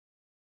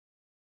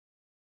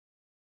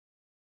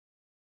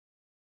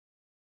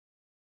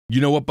You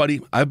know what,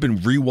 buddy? I've been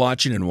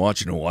rewatching and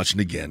watching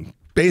again.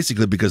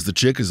 Basically because the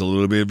chick is a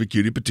little bit of a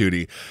cutie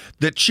patootie.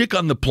 That chick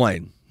on the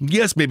plane.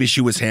 Yes, maybe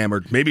she was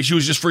hammered. Maybe she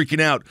was just freaking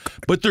out.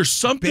 But there's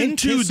something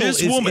to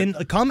this woman.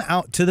 Come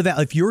out to the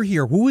valley. If you're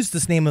here, who is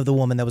the name of the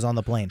woman that was on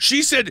the plane?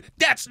 She said,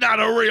 that's not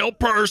a real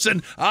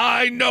person.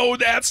 I know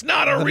that's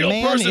not a real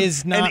person. The man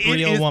is not a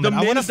real woman.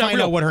 I want to find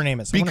out what her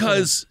name is.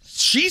 Because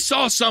she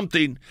saw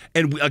something.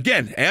 And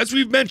again, as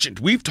we've mentioned,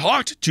 we've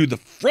talked to the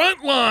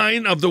front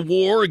line of the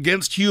war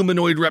against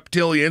humanoid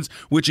reptilians,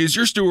 which is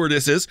your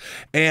stewardesses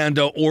and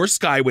or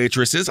sky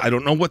waitresses. I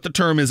don't know what the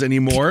term is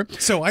anymore.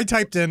 So I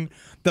typed in,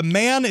 the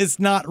man is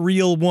not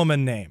real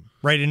woman name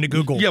right into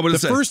Google. Yeah, what does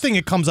it say? The first thing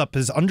that comes up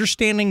is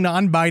understanding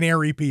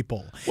non-binary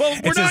people. Well,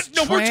 we're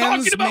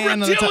talking about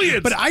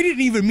reptilians. But I didn't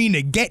even mean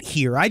to get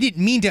here. I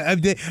didn't mean to,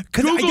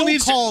 because I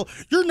don't call,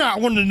 you're not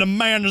one of the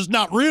man is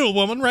not real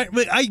woman, right?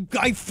 But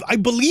I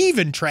believe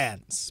in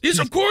trans. Yes,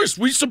 of course.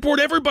 We support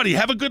everybody.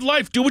 Have a good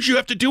life. Do what you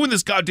have to do in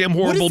this goddamn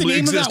horrible existence. What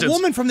is the name of that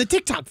woman from the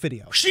TikTok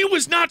video? She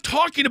was not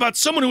talking about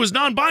someone who was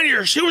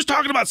non-binary. She was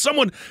talking about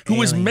someone who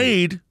was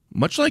made,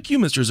 much like you,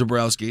 Mr.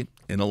 Zabrowski,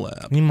 in a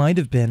lab. He might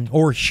have been.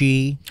 Or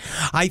she.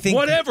 I think.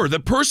 Whatever.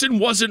 The person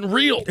wasn't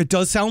real. It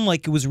does sound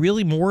like it was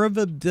really more of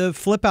a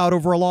flip out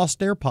over a lost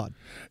AirPod.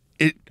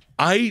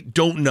 I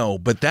don't know,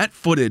 but that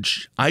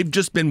footage, I've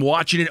just been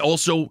watching it.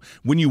 Also,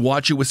 when you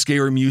watch it with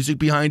scary music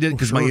behind it,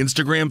 because my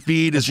Instagram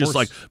feed is just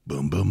like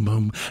boom, boom,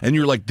 boom. And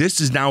you're like, this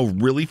is now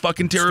really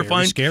fucking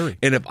terrifying. Scary.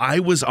 And if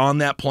I was on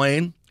that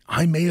plane,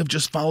 I may have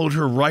just followed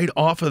her right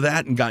off of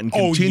that and gotten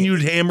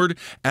continued hammered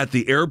at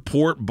the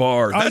airport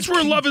bar. That's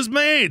where love is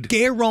made.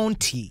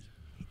 Guarantee.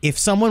 If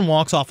someone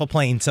walks off a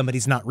plane,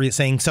 somebody's not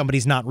saying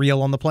somebody's not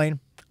real on the plane,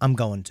 I'm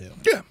going to.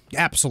 Yeah.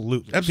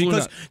 Absolutely.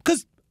 Absolutely.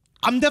 Because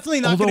I'm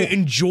definitely not going to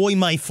enjoy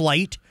my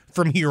flight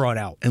from here on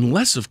out.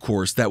 Unless, of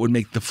course, that would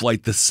make the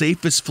flight the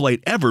safest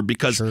flight ever,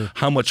 because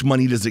how much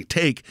money does it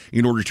take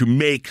in order to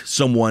make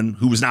someone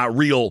who is not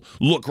real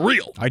look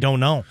real? I don't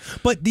know.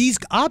 But these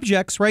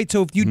objects, right?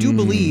 So if you do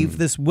believe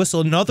this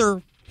whistle,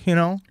 another,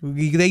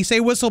 they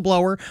say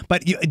whistleblower,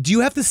 but do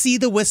you have to see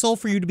the whistle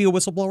for you to be a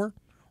whistleblower?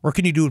 Or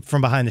can you do it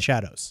from behind the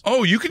shadows?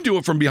 Oh, you can do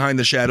it from behind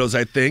the shadows,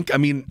 I think. I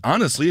mean,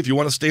 honestly, if you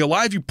want to stay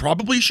alive, you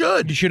probably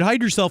should. You should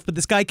hide yourself. But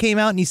this guy came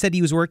out and he said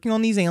he was working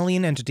on these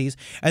alien entities,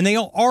 and they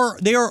are all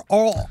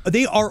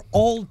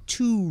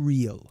too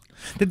real.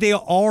 That they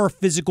are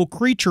physical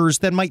creatures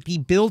that might be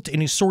built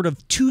in a sort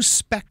of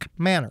two-spec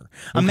manner.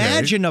 Okay.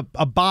 Imagine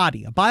a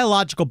body, a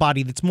biological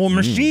body that's more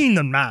machine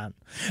than man.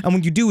 And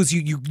what you do is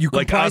you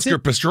like Oscar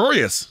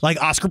Pistorius.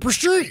 Like Oscar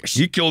Pistorius.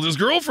 He killed his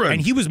girlfriend.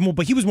 And he was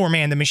more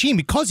man than machine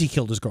because he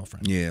killed his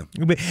girlfriend. Yeah.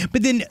 But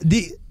then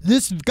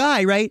this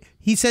guy, right?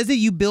 He says that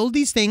you build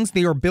these things.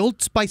 They are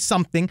built by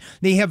something.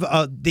 They have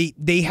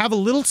they have a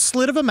little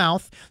slit of a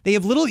mouth. They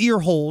have little ear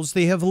holes.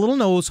 They have little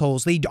nose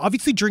holes. They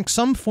obviously drink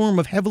some form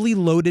of heavily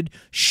loaded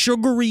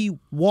sugary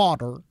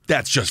water.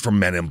 That's just from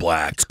Men in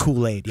Black. It's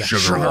Kool-Aid. Yeah.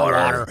 Sugar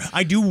water.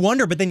 I do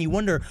wonder, but then you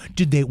wonder,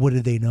 what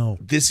did they know?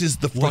 This is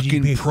the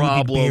fucking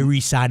problem. Barry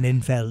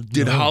Sonnenfeld.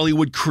 Did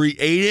Hollywood create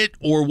it,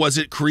 or was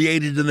it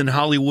created and then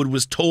Hollywood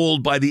was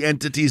told by the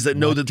entities that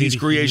know that these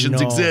creations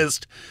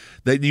exist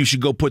that you should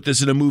go put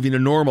this in a movie to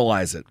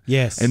normalize it?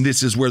 Yes. And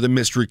this is where the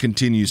mystery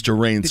continues to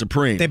reign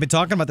supreme. They've been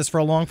talking about this for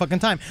a long fucking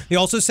time. They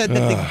also said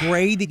that the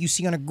gray that you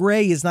see on a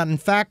gray is not, in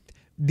fact,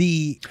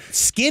 the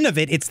skin of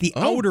it, it's the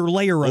outer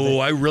layer of it. Oh,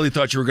 I really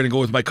thought you were going to go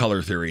with my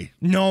color theory.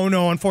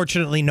 No,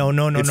 unfortunately, no.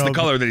 It's the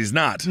color that he's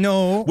not.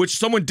 No. Which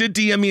someone did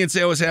DM me and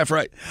say I was half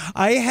right.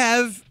 I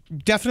have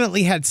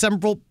definitely had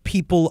several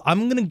people,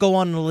 I'm going to go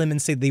on a limb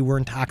and say they were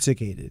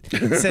intoxicated,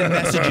 send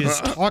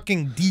messages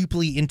talking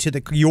deeply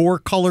into your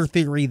color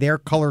theory, their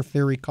color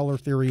theory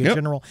in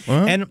general.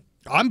 And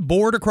I'm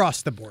bored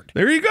across the board.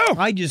 There you go.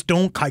 I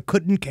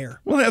couldn't care.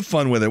 Well, have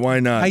fun with it. Why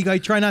not? I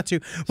try not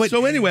to. But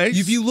so anyways,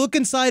 if you look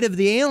inside of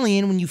the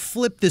alien, when you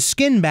flip the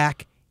skin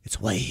back,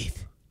 it's white.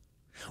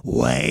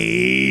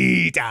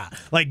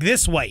 Like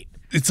this white.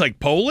 It's like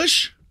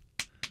Polish?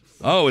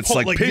 Oh, it's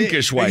like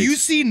pinkish white. Have you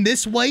seen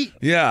this white?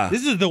 Yeah.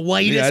 This is the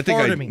whitest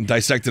part of me. I think I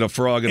dissected a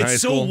frog in high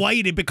school. It's so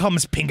white it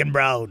becomes pink and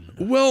brown.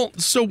 Well,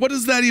 so what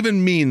does that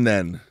even mean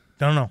then?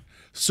 Don't know.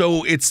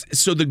 So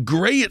the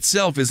gray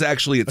itself is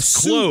actually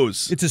its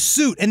clothes. It's a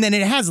suit, and then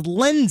it has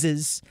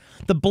lenses.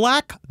 The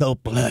black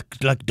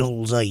like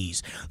doll's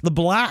eyes. The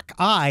black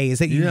eyes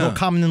that you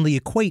commonly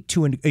equate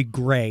to a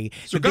gray.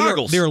 So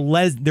goggles.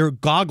 They're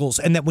goggles,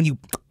 and that when you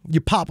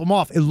pop them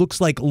off, it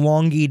looks like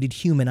elongated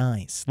human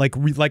eyes, like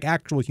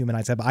actual human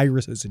eyes have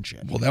irises and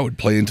shit. Well, that would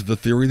play into the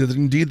theory that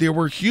indeed they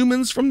were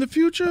humans from the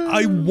future.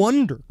 I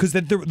wonder, because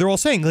they're all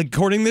saying, like,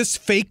 according to this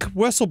fake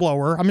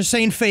whistleblower, I'm just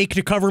saying fake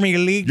to cover me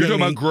legally. You're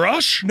talking about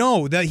Grush?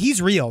 No, he's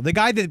real. The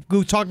guy that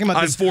was talking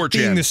about this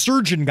being the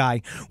surgeon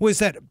guy was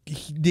that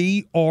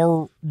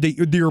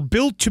they're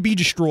built to be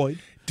destroyed.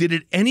 Did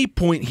at any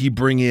point he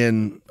bring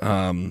in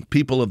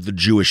people of the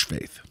Jewish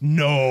faith?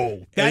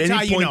 No. That's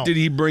how you know. At any point did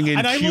he bring in QAnon?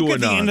 And I look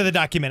at the end of the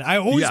document. I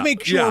always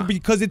make sure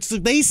because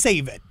they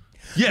save it.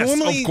 Yes,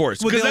 normally, of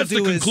course, because that's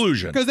the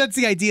conclusion. Because that's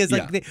the idea. Is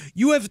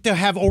you have to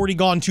have already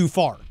gone too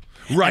far.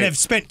 Right. and have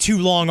spent too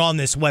long on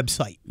this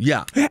website.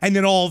 Yeah. And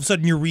then all of a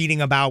sudden you're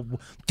reading about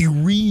the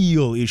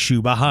real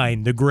issue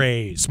behind the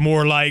grays.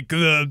 More like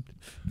the...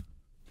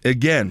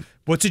 Again.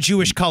 What's a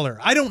Jewish color?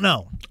 I don't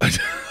know.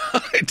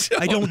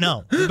 I don't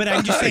know. But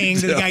I'm just saying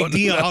the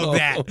idea of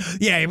that.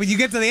 Yeah, when you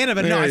get to the end of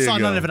it, no, I saw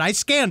none of it. I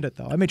scanned it,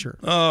 though. I made sure.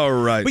 All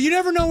right. But you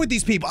never know with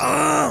these people.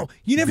 Oh,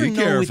 you never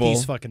know with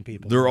these fucking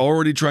people. They're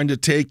already trying to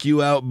take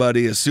you out,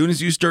 buddy. As soon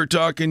as you start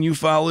talking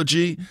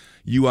ufology,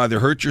 you either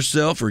hurt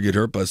yourself or get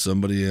hurt by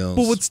somebody else.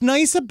 But what's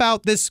nice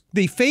about this,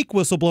 the fake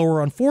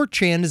whistleblower on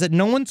 4chan, is that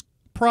no one's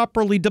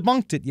properly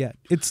debunked it yet.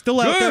 It's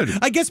still out there.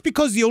 I guess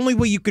because the only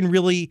way you can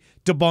really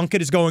debunk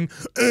it is going,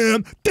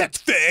 that's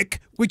fake,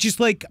 which is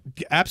like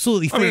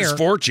absolutely fair. I mean, it's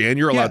 4chan.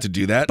 You're allowed to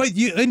do that. But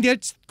and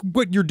that's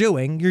what you're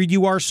doing.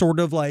 You are sort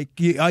of like,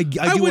 I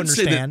do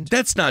understand.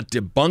 That's not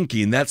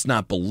debunking. That's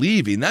not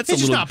believing. That's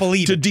it's a little, not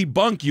believing. To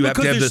debunk, you have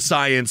to have the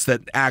science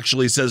that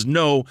actually says,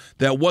 no,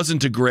 that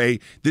wasn't a gray.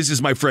 This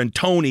is my friend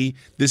Tony.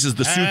 This is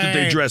the suit that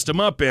they dressed him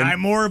up in.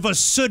 I'm more of a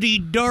sooty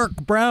dark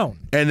brown.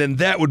 And then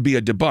that would be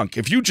a debunk.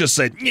 If you just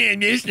said, yeah,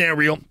 it's not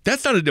real,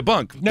 that's not a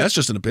debunk. No, that's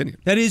just an opinion.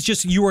 That is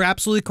just, you were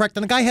absolutely correct.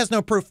 And the guy has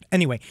no proof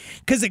anyway,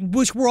 because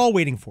we're all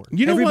waiting for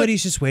it.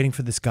 Everybody's just waiting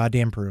for this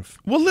goddamn proof.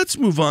 Well, let's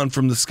move on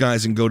from the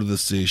skies and go to the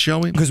sea,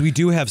 shall we? Because we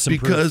do have some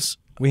proof.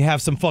 We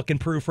have some fucking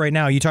proof right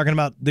now. You talking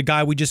about the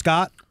guy we just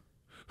got?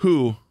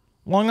 Who?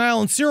 Long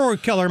Island serial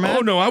killer, man.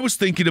 Oh, no, I was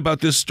thinking about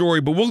this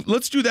story, but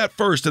let's do that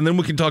first, and then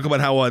we can talk about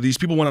how these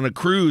people went on a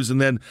cruise, and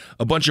then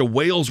a bunch of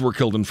whales were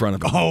killed in front of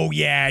them. Oh,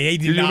 yeah.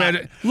 Did you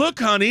imagine? Look,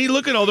 honey,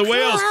 look at all the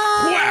whales.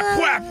 Whap,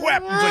 whap,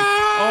 whap. It's like,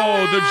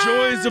 oh,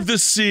 the joys of the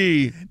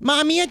sea.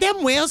 Mommy, are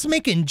them whales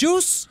making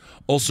juice?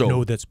 Also,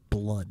 no, that's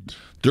blood.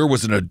 There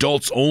was an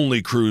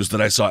adults-only cruise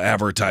that I saw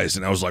advertised,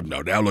 and I was like,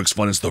 no, that looks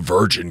fun. It's the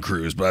Virgin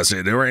Cruise. But I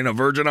said, there ain't a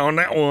virgin on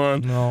that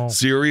one. No.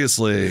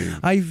 Seriously.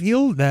 I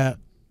feel that.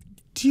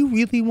 Do you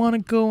really want to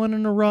go on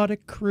an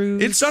erotic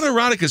cruise? It's not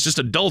erotic. It's just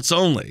adults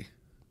only.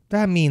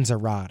 That means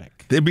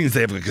erotic. That means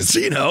they have a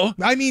casino.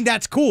 I mean,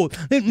 that's cool.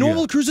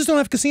 Normal cruises don't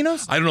have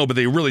casinos? I don't know, but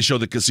they really show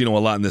the casino a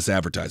lot in this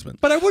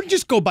advertisement. But I wouldn't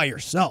just go by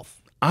yourself.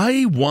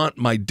 I want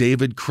my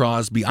David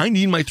Crosby. I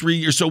need my 3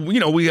 years. So,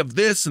 we have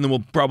this, and then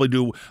we'll probably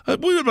do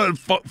we have about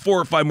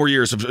 4 or 5 more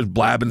years of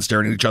blabbing,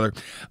 staring at each other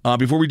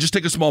before we just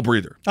take a small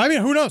breather. I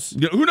mean, who knows?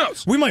 Who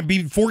knows? We might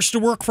be forced to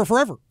work for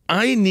forever.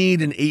 I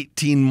need an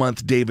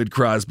 18-month David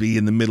Crosby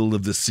in the middle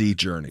of the sea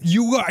journey.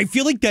 I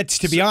feel like that's,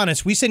 to be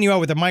honest, we send you out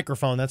with a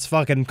microphone. That's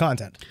fucking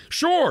content.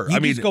 Sure. You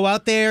just go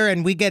out there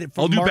and we get it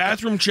from I'll do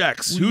bathroom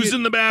checks. Who's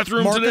in the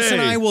bathroom today? Marcus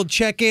and I will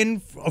check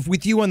in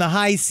with you on the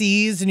high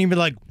seas, and you'll be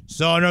like,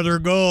 saw another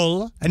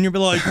goal. And you'll be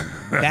like,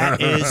 that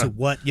is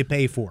what you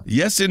pay for.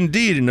 Yes,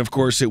 indeed. And, of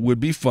course, it would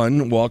be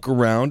fun. Walk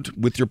around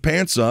with your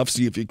pants off,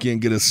 see if you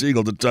can't get a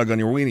seagull to tug on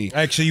your weenie.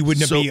 Actually, you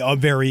wouldn't be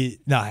very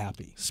not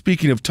happy.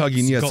 Speaking of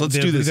tugging, yes, let's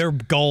do this. Their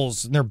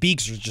gulls and their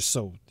beaks are just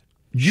so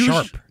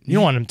sharp. You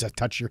don't want them to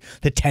touch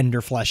the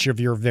tender flesh of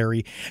your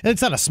very... And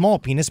it's not a small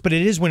penis, but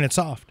it is when it's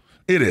soft.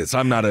 It is.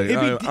 I'm not a. I'm a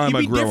grower, not a shower.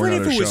 It'd be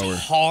different if it was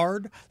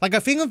hard. Like, I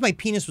think if my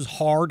penis was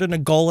hard and a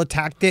gull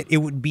attacked it, it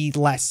would be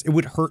less. It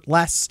would hurt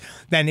less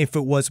than if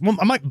it was. Well,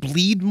 I might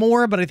bleed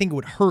more, but I think it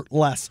would hurt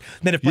less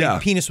than if my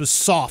penis was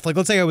soft. Like,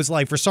 let's say I was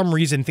like, for some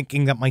reason,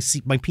 thinking that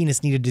my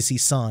penis needed to see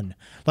sun,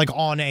 like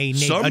on a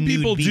some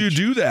people beach.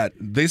 do that.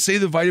 They say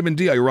the vitamin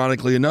D,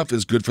 ironically enough,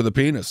 is good for the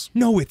penis.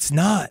 No, it's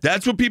not.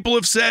 That's what people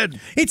have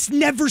said. It's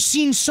never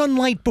seen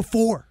sunlight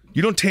before.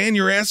 You don't tan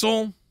your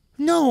asshole?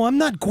 No, I'm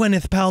not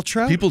Gwyneth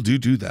Paltrow. People do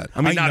that. I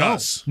mean, not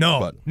us.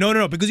 No,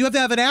 because you have to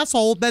have an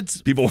asshole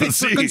that's fit for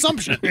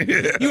consumption.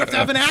 You have to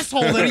have an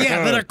asshole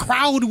that a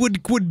crowd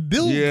would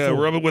build. Yeah, for.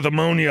 rub it with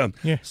ammonia.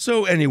 Yeah.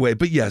 So anyway,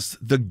 but yes,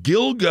 the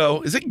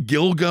Gilgo. Is it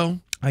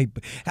Gilgo?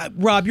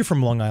 Rob, you're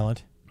from Long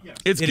Island.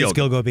 It is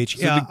Gilgo Beach.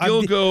 So the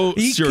Gilgo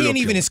he serial can't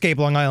even killer. escape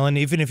Long Island,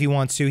 even if he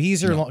wants to.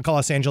 He's in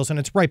Los Angeles, and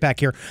it's right back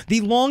here.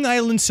 The Long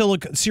Island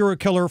serial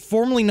killer,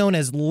 formerly known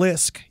as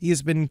Lisk. He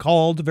has been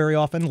called very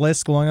often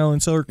Lisk, Long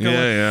Island serial killer.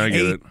 Yeah, I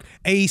get it.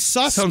 A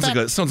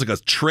suspect. Sounds like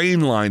a train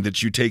line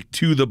that you take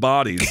to the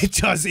bodies. It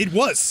does. It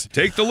was.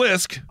 Take the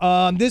Lisk.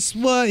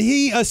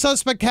 A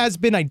suspect has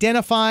been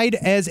identified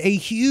as a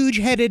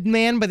huge-headed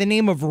man by the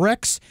name of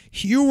Rex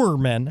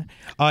Hewerman.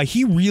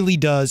 He really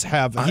does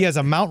have. He has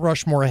a Mount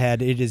Rushmore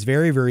head. It is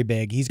very, very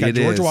big. He's got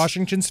George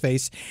Washington's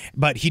face,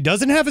 but he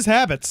doesn't have his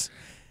habits.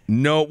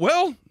 No,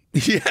 well,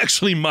 he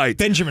actually might.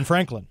 Benjamin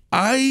Franklin.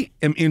 I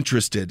am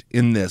interested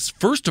in this.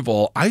 First of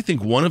all, I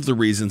think one of the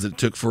reasons it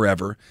took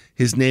forever,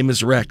 his name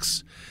is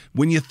Rex.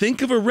 When you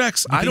think of a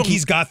Rex, I think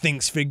he's got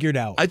things figured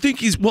out. I think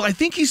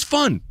he's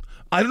fun.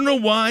 I don't know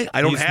why.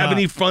 I don't have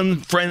any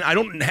fun friend. I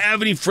don't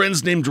have any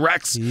friends named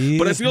Rex.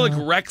 But I feel like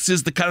Rex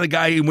is the kind of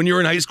guy, when you're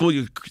in high school,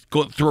 you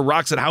go throw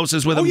rocks at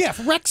houses with him. Oh, yeah.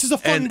 Rex is a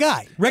fun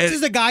guy. Rex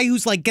is a guy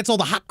who's like, gets all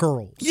the hot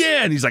girls.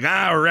 Yeah, and he's like,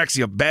 Rex,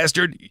 you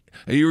bastard.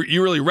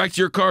 You really wrecked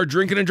your car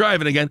drinking and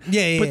driving again.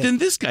 Yeah. But then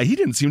this guy, he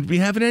didn't seem to be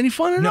having any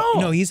fun at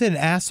all. No, he's an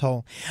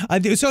asshole.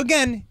 So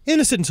again,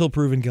 innocent until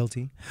proven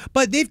guilty.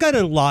 But they've got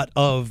a lot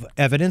of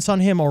evidence on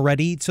him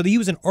already. So he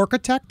was an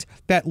architect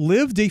that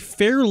lived a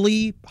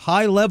fairly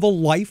high-level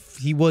life.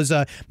 He was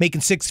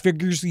making 6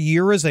 figures a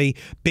year as a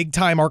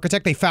big-time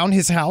architect. They found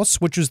his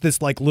house, which was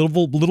this like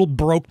little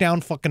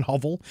broke-down fucking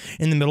hovel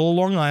in the middle of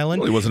Long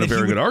Island. Well, he wasn't a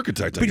very good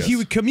architect, I guess. But he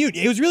would commute.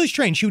 It was really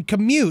strange. He would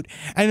commute,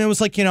 and it was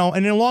like, and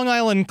in a Long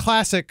Island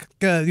classic,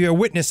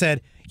 witness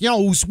said,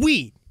 it's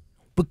weird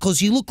because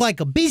he looked like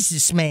a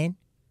businessman,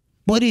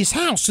 but his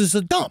house is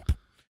a dump.